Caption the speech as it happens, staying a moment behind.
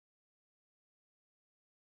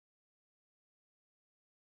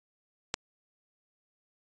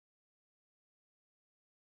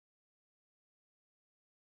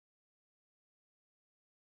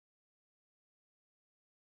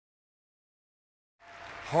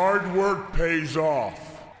Hard work pays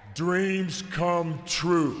off. Dreams come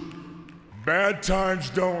true. Bad times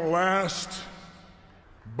don't last,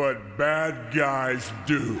 but bad guys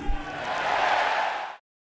do.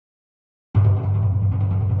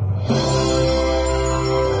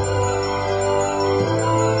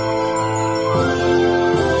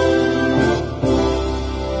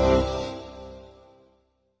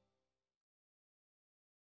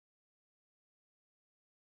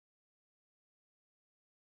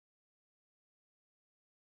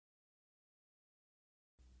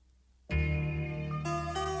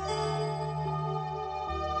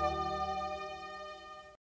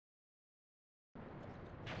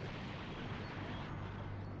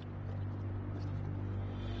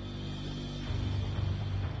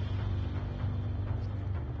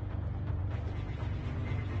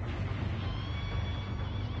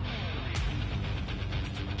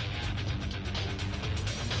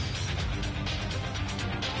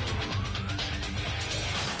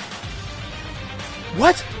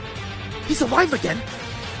 What? He's alive again?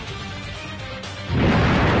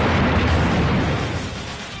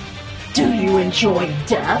 Do you enjoy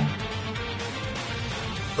death?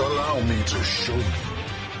 Allow me to show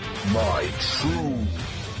you my true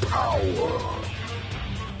power.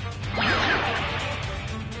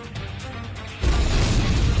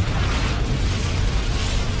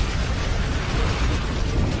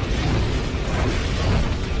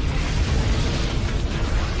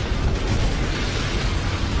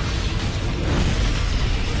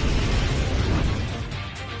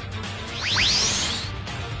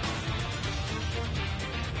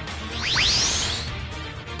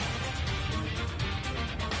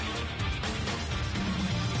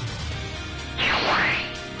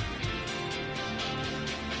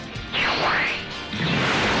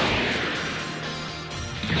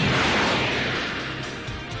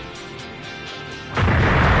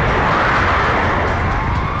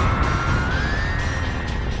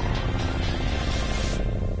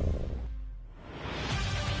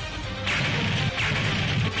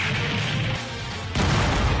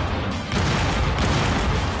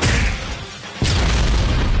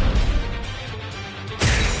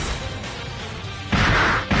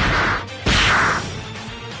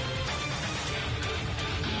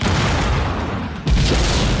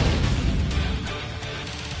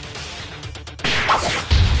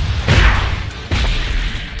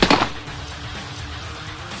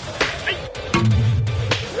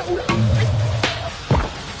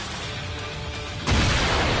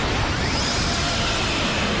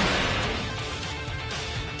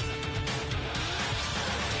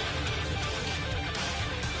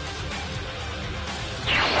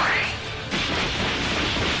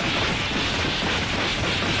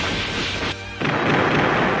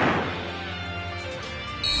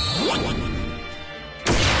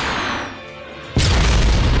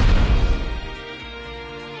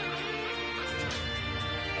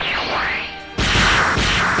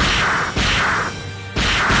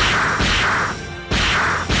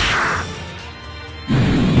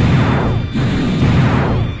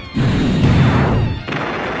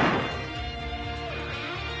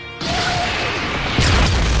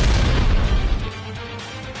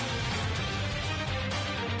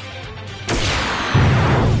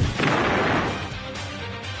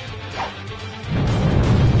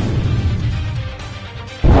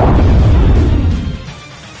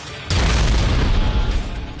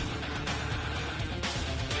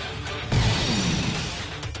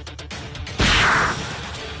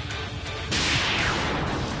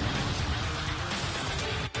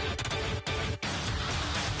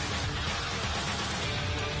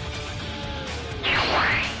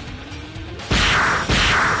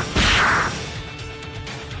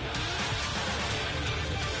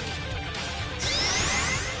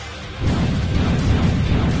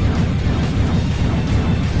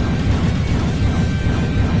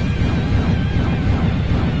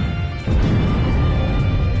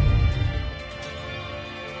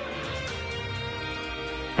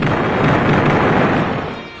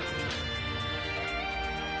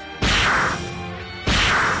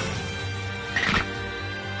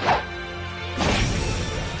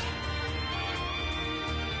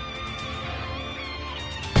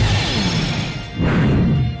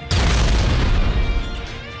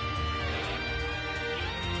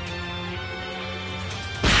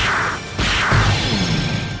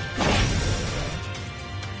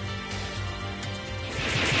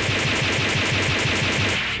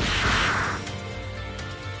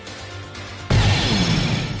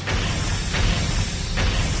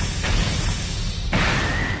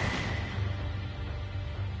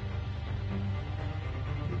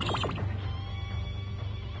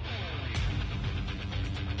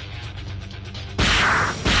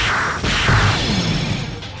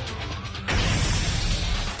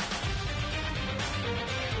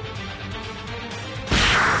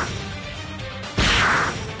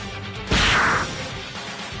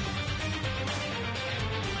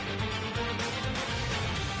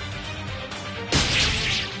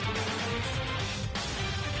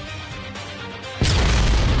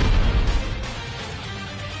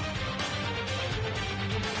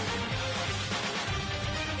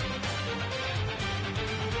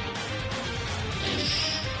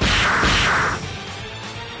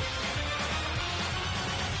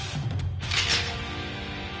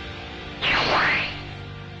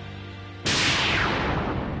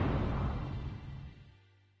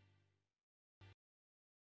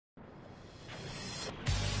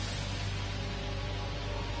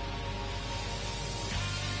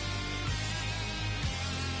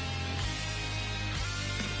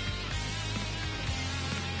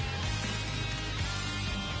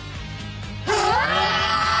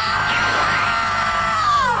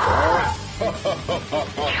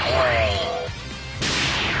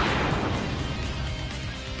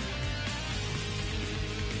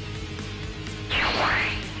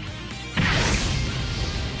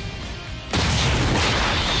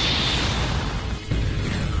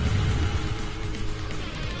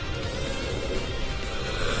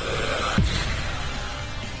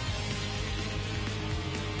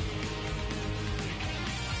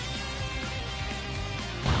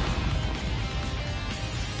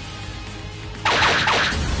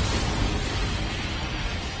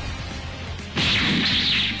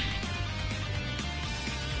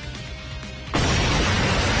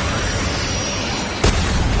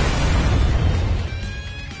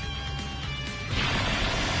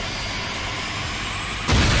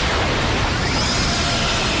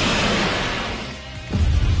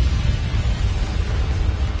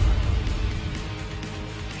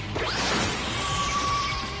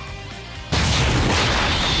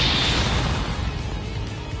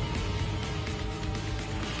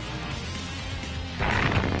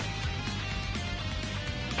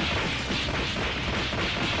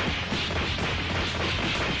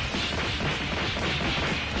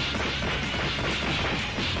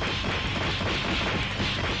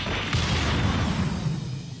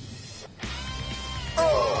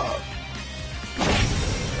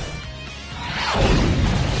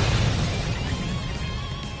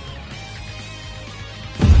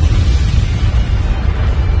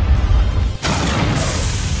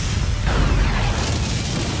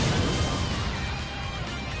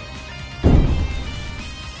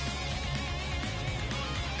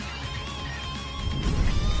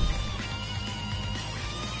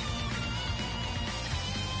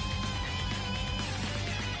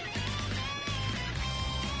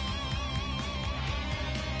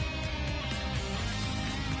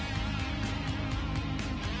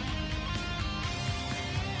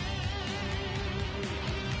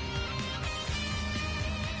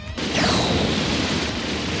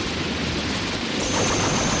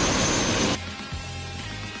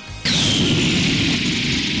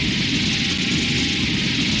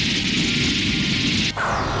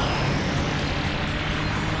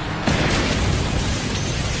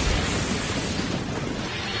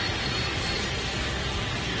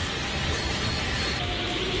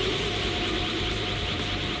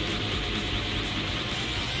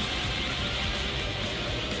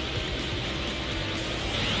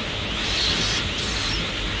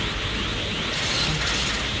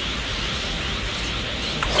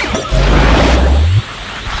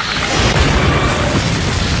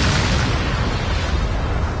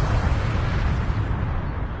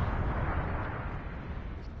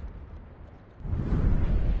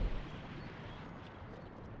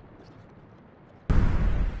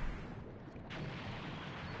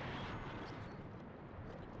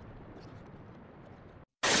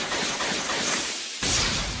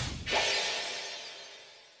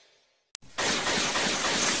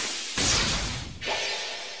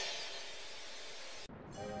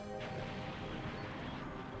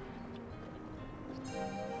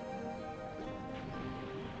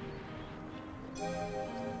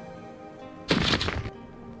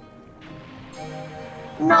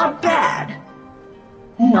 Not bad.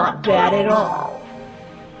 Not bad at all.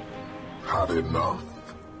 Had enough.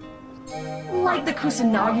 Like the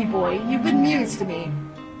Kusanagi boy, you've amused me.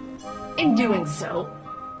 In doing so,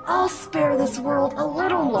 I'll spare this world a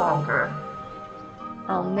little longer.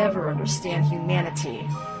 I'll never understand humanity.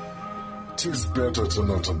 'Tis better to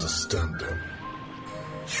not understand them.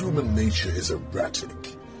 Human nature is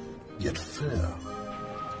erratic, yet fair.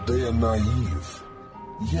 They are naive,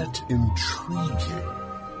 yet intriguing.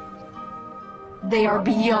 They are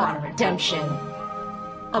beyond redemption.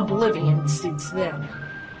 Oblivion suits them.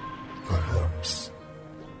 Perhaps.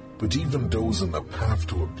 But even those on the path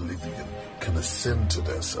to oblivion can ascend to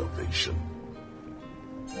their salvation.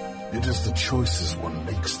 It is the choices one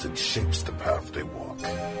makes that shapes the path they walk.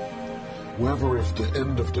 Whether if the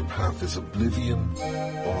end of the path is oblivion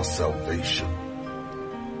or salvation,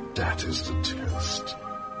 that is the test.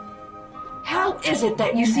 How is it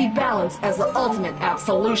that you see balance as the ultimate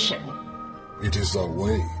absolution? It is our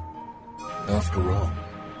way. After all,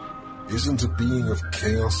 isn't a being of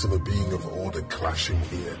chaos and a being of order clashing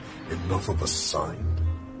here enough of a sign?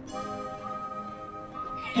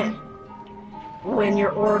 When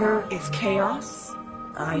your order is chaos,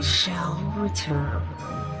 I shall return.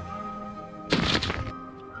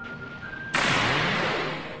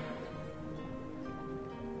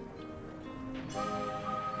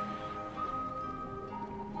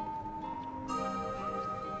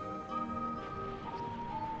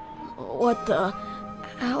 What the?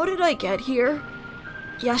 How did I get here?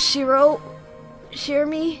 Yashiro?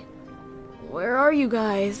 Shirmi? Where are you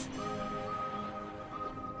guys?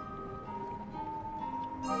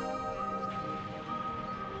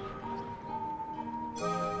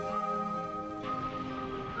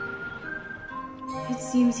 It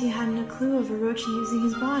seems he hadn't a clue of Orochi using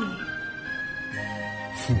his body.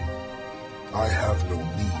 I have no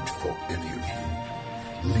need for any of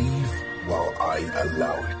you. Leave while I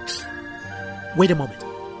allow it. Wait a moment.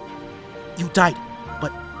 You died,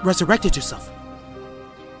 but resurrected yourself.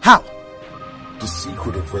 How? The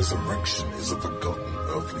secret of resurrection is a forgotten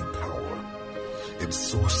earthly power. Its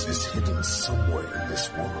source is hidden somewhere in this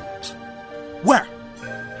world. Where?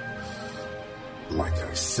 Like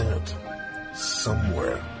I said,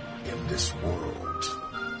 somewhere in this world.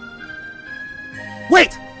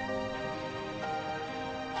 Wait!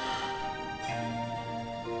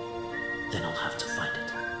 Then I'll have to find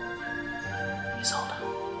it. Isolde.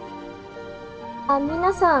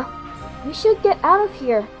 Minasan, we should get out of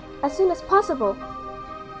here as soon as possible.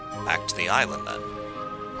 Back to the island, then.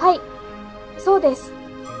 Hai, so desu.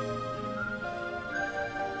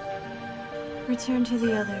 Return to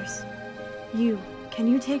the others. You, can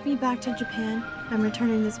you take me back to Japan? I'm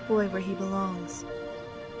returning this boy where he belongs.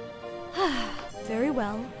 Very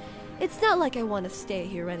well. It's not like I want to stay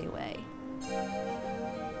here anyway.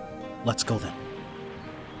 Let's go then.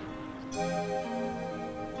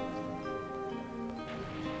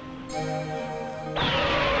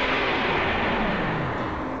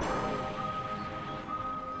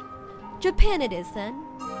 Japan it is then.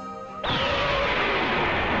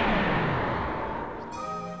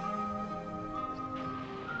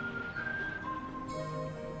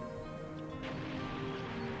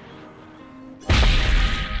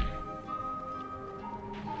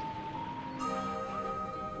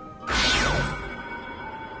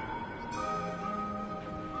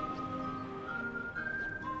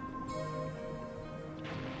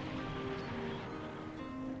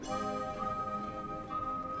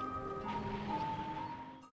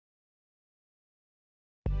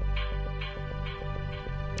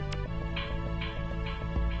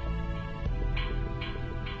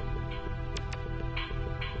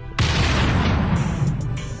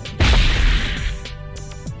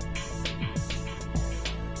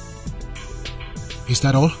 Is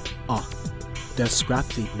that all? There's scrap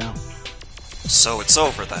feed now. So it's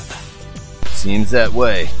over then. Seems that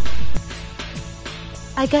way.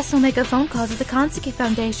 I guess I'll make a phone call to the Kansuki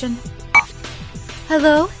Foundation.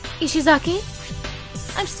 Hello, Ishizaki?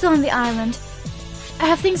 I'm still on the island.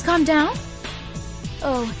 Have things calmed down?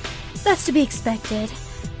 Oh, that's to be expected.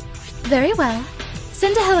 Very well.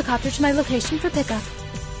 Send a helicopter to my location for pickup.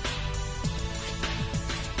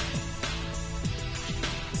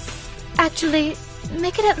 Actually,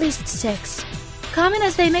 make it at least 6. Common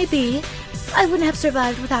as they may be, I wouldn't have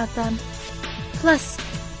survived without them. Plus,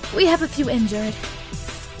 we have a few injured.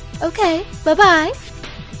 Okay, bye-bye.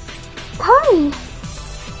 Connie!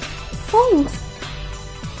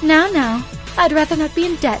 Thanks. Now, I'd rather not be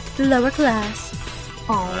in debt to the lower class.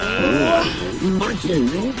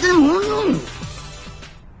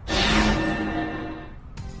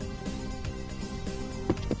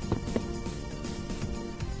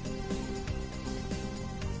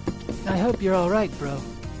 I hope you're alright, bro.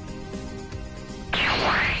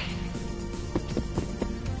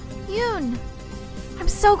 Yoon! I'm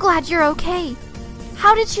so glad you're okay.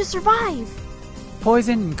 How did you survive?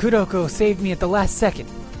 Poison and Kuroko saved me at the last second.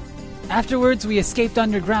 Afterwards, we escaped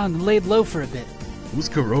underground and laid low for a bit. Who's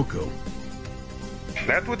Kuroko?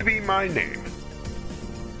 That would be my name.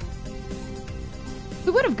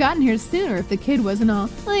 We would have gotten here sooner if the kid wasn't all,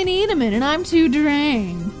 I need a minute, I'm too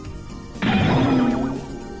drained.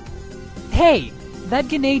 Hey! That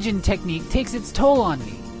Ganajin technique takes its toll on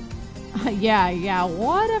me. Yeah,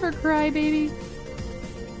 whatever, crybaby.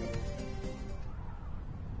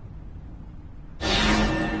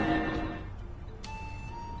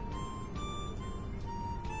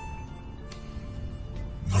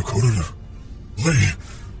 Nakoruru, Lee,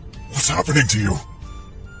 what's happening to you?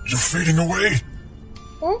 You're fading away.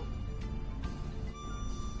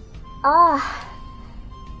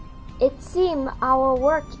 It seems our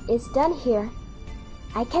work is done here.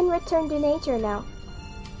 I can return to nature now.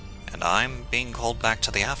 And I'm being called back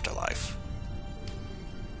to the afterlife.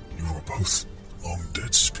 You are both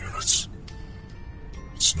long-dead spirits.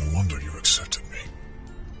 It's no wonder you accepted me.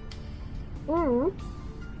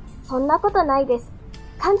 そんなことないです。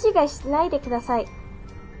勘違いしないでください。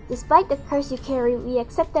Despite the curse you carry, we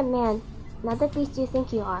accept a man, not the beast you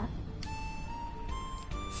think you are.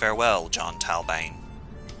 Farewell, John Talbane.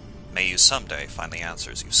 May you someday find the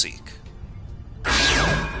answers you seek.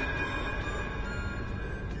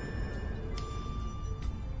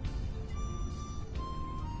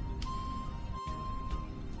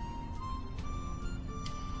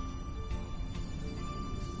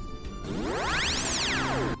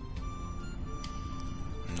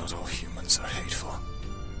 Not all humans are hateful.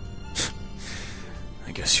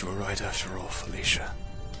 I guess you were right after all, Felicia.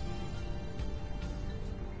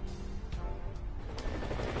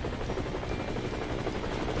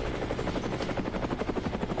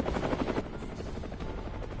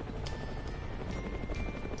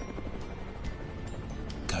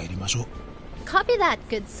 Copy that,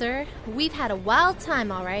 good sir. We've had a wild time,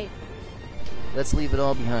 all right. Let's leave it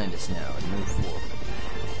all behind us now and move forward.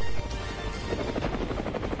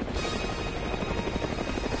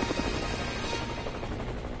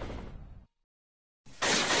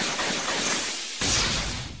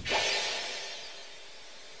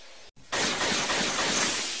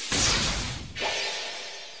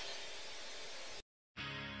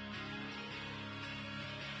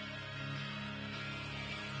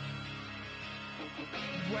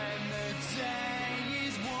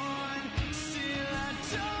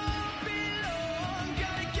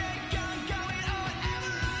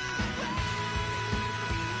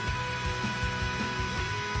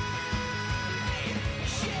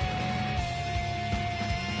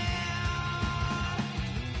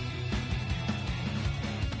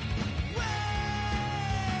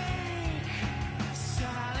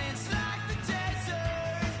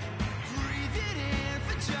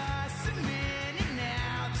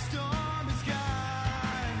 Storm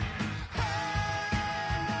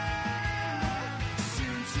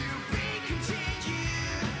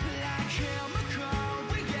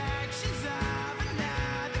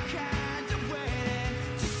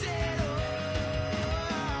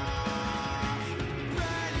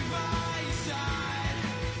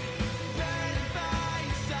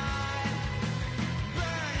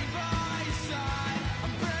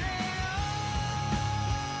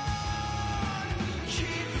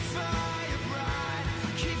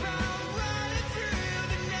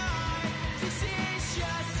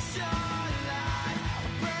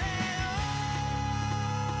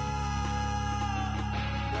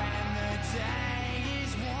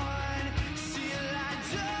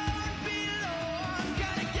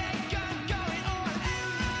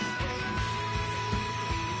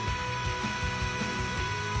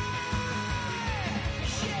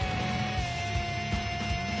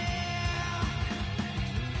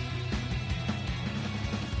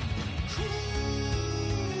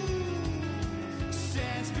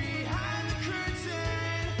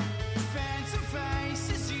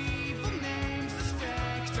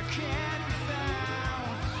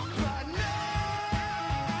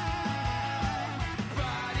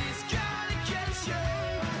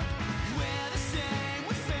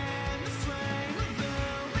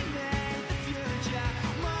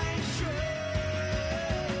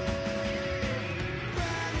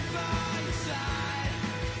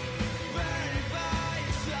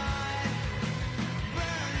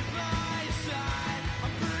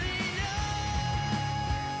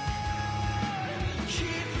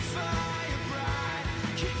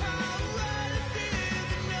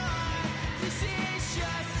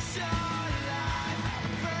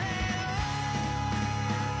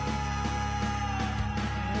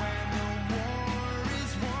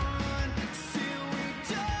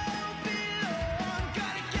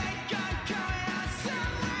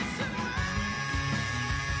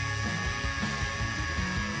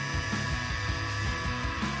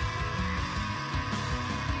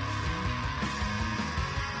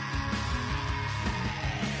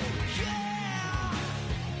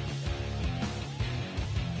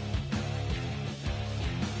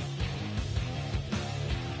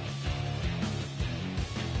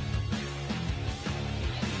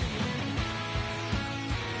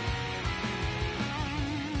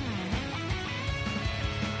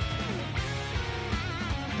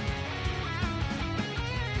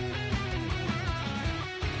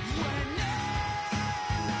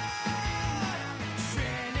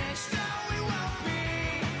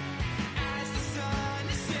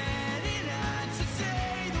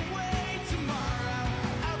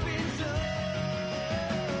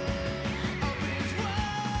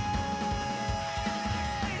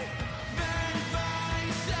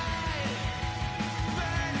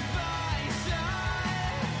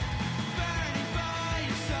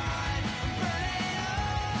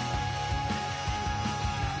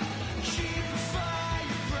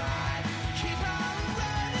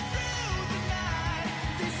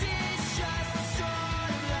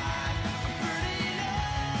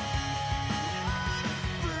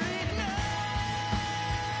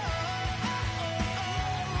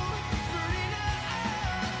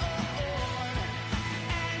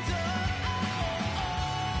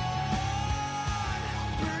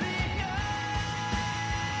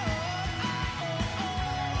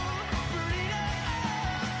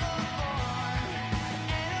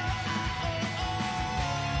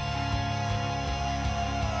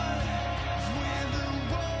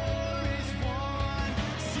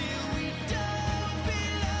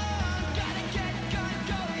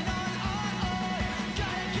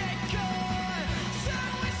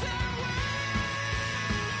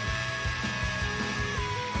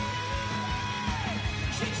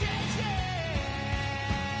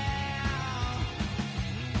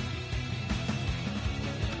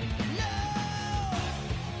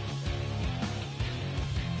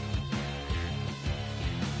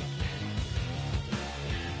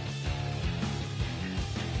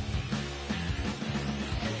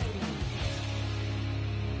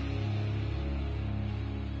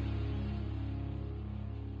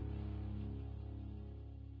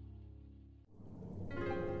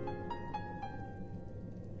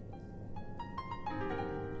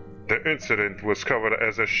The incident was covered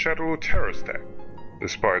as a shadow terrorist attack.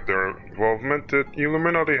 Despite their involvement, the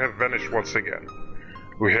Illuminati have vanished once again.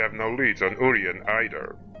 We have no leads on Urien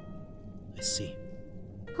either. I see.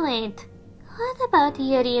 Wait, what about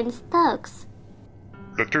Urien's thugs?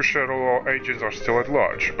 The two Shadow Law agents are still at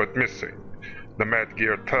large, but missing. The Mad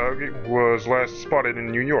Gear thug was last spotted in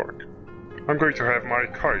New York. I'm going to have my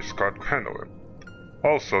Kai Scott handle him.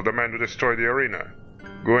 Also, the man who destroyed the arena,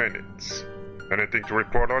 Guenitz. Anything to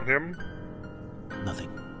report on him? Nothing.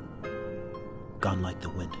 Gone like the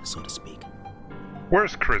wind, so to speak.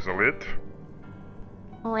 Where's Krizalid?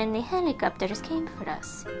 When the helicopters came for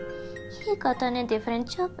us, he got on a different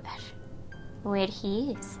chopper. Where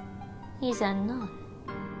he is unknown.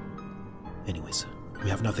 Anyways, we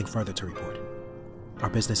have nothing further to report. Our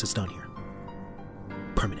business is done here.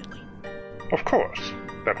 Permanently. Of course.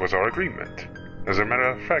 That was our agreement. As a matter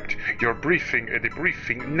of fact, your briefing and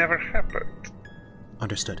debriefing never happened.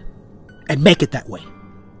 Understood. And make it that way.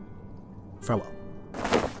 Farewell.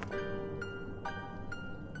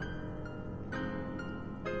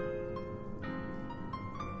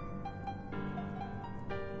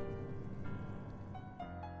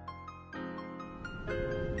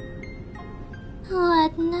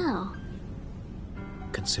 What now?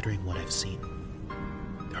 Considering what I've seen,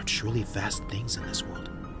 there are truly vast things in this world,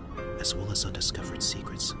 as well as undiscovered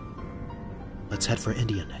secrets. Let's head for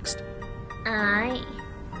India next. Aye.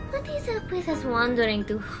 What is up with us wandering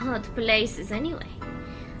to hot places anyway?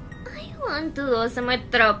 I want to go somewhere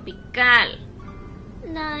tropical.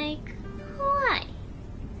 Like Hawaii.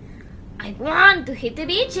 I want to hit the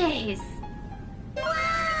beaches.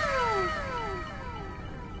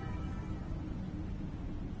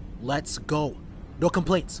 Let's go. No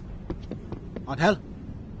complaints. Angel?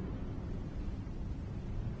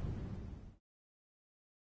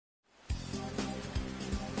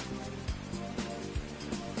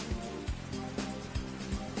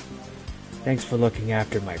 Thanks for looking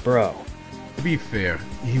after my bro. To be fair,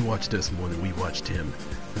 he watched us more than we watched him.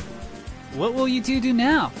 What will you two do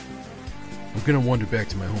now? I'm gonna wander back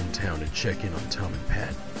to my hometown and check in on Tom and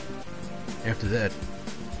Pat. After that,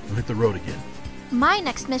 I'll hit the road again. My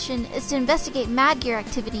next mission is to investigate Mad Gear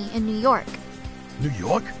activity in New York. New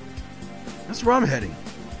York? That's where I'm heading.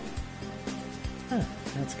 Huh,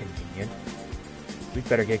 that's convenient. We'd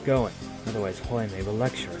better get going, otherwise Hoime will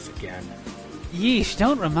lecture us again. Yeesh,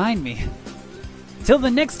 don't remind me. Till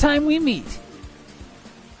the next time we meet.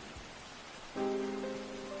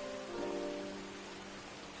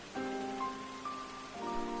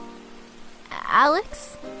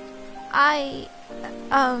 Alex?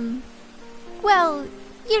 Well,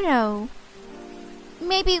 you know,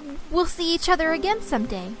 maybe we'll see each other again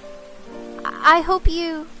someday. I hope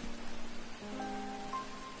you...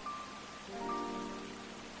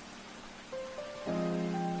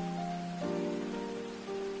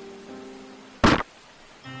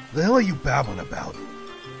 The hell are you babbling about?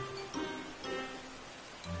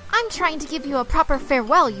 I'm trying to give you a proper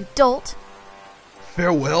farewell, you dolt.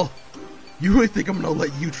 Farewell? You really think I'm gonna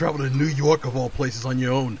let you travel to New York of all places on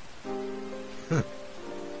your own?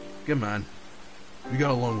 Come on. We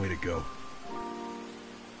got a long way to go.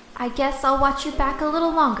 I guess I'll watch you back a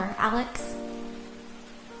little longer, Alex.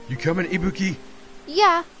 You coming, Ibuki?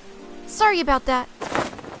 Yeah. Sorry about that.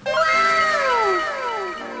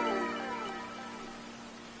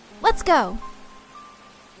 Let's go.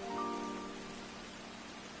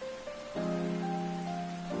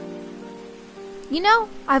 You know,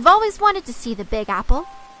 I've always wanted to see the Big Apple.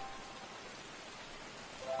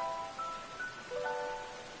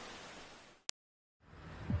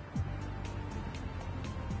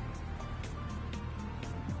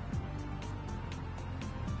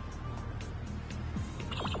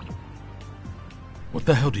 What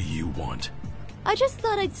the hell do you want? I just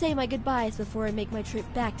thought I'd say my goodbyes before I make my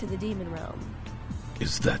trip back to the Demon Realm.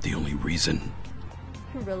 Is that the only reason?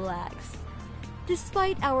 Relax.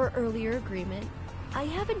 Despite our earlier agreement, I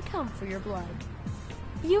haven't come for your blood.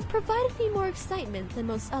 You've provided me more excitement than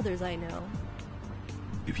most others I know.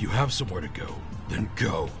 If you have somewhere to go, then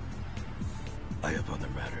go. I have other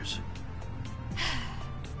matters.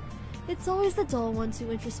 It's always the dull ones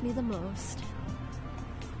who interest me the most.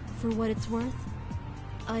 For what it's worth,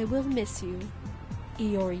 I will miss you,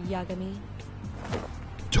 Iori Yagami.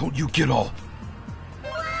 Don't you get all...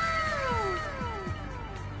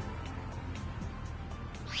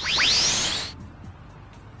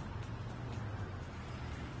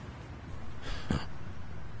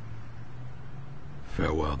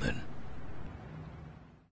 Farewell, then.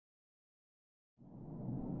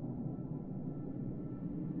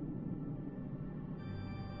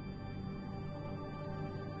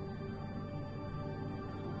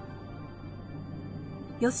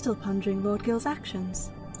 You're still pondering Lord Gil's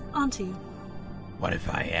actions, aren't you? What if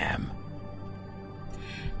I am?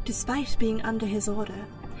 Despite being under his order,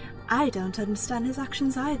 I don't understand his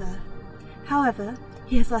actions either. However,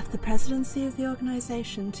 he has left the presidency of the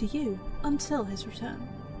organization to you until his return.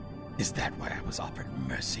 Is that why I was offered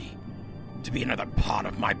mercy? To be another part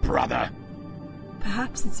of my brother?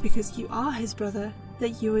 Perhaps it's because you are his brother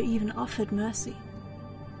that you were even offered mercy.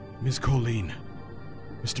 Miss Colleen,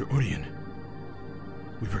 Mr. Urien,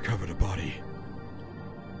 we've recovered a body.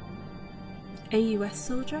 A US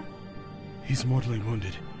soldier? He's mortally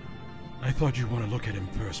wounded. I thought you'd want to look at him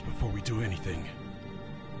first before we do anything.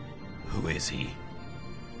 Who is he?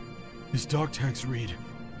 His dog tags read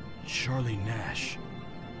Charlie Nash.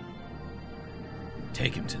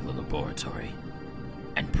 Take him to the laboratory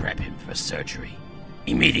and prep him for surgery.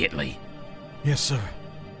 Immediately. Yes, sir.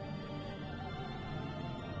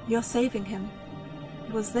 You're saving him.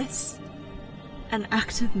 Was this an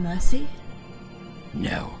act of mercy?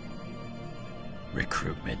 No.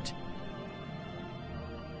 Recruitment.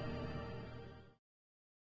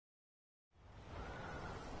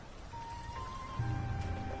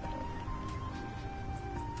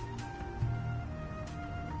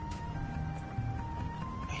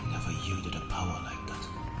 I never yielded a power like that,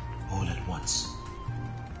 all at once.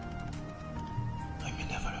 I may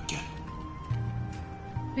never again.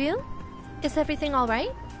 Ryu? Is everything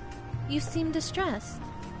alright? You seem distressed.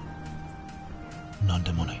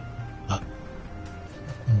 Nandemone.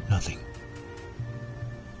 Nothing.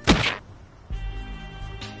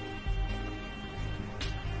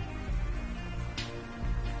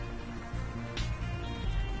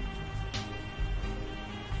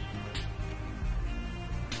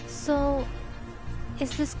 So,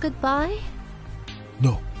 is this goodbye?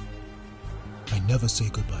 No. I never say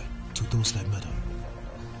goodbye to those that matter.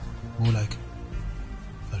 More like,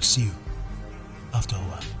 I'll see you after a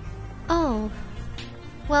while. Oh.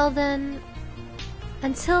 Well then,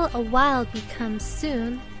 until a while becomes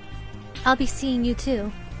soon, I'll be seeing you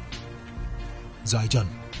too. Zaijian,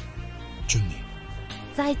 Chun-li.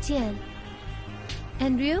 再见.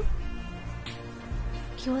 And Ryu?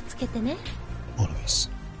 気をつけてね. Always.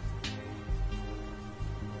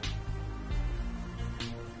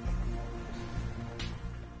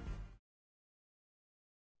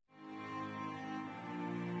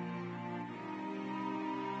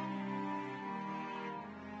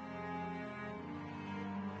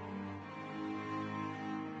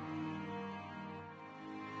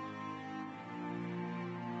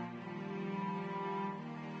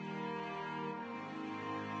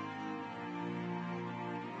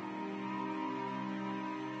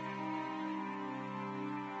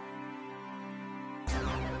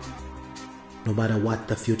 No matter what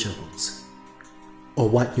the future holds, or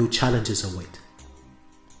what new challenges await,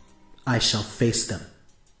 I shall face them.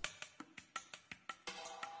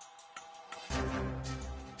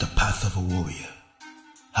 The path of a warrior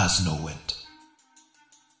has no end.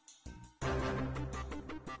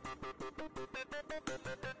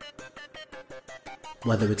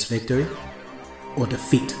 Whether it's victory or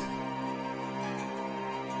defeat,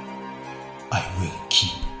 I will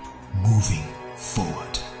keep moving forward.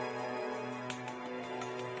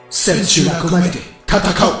 千秋楽まで戦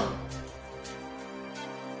う!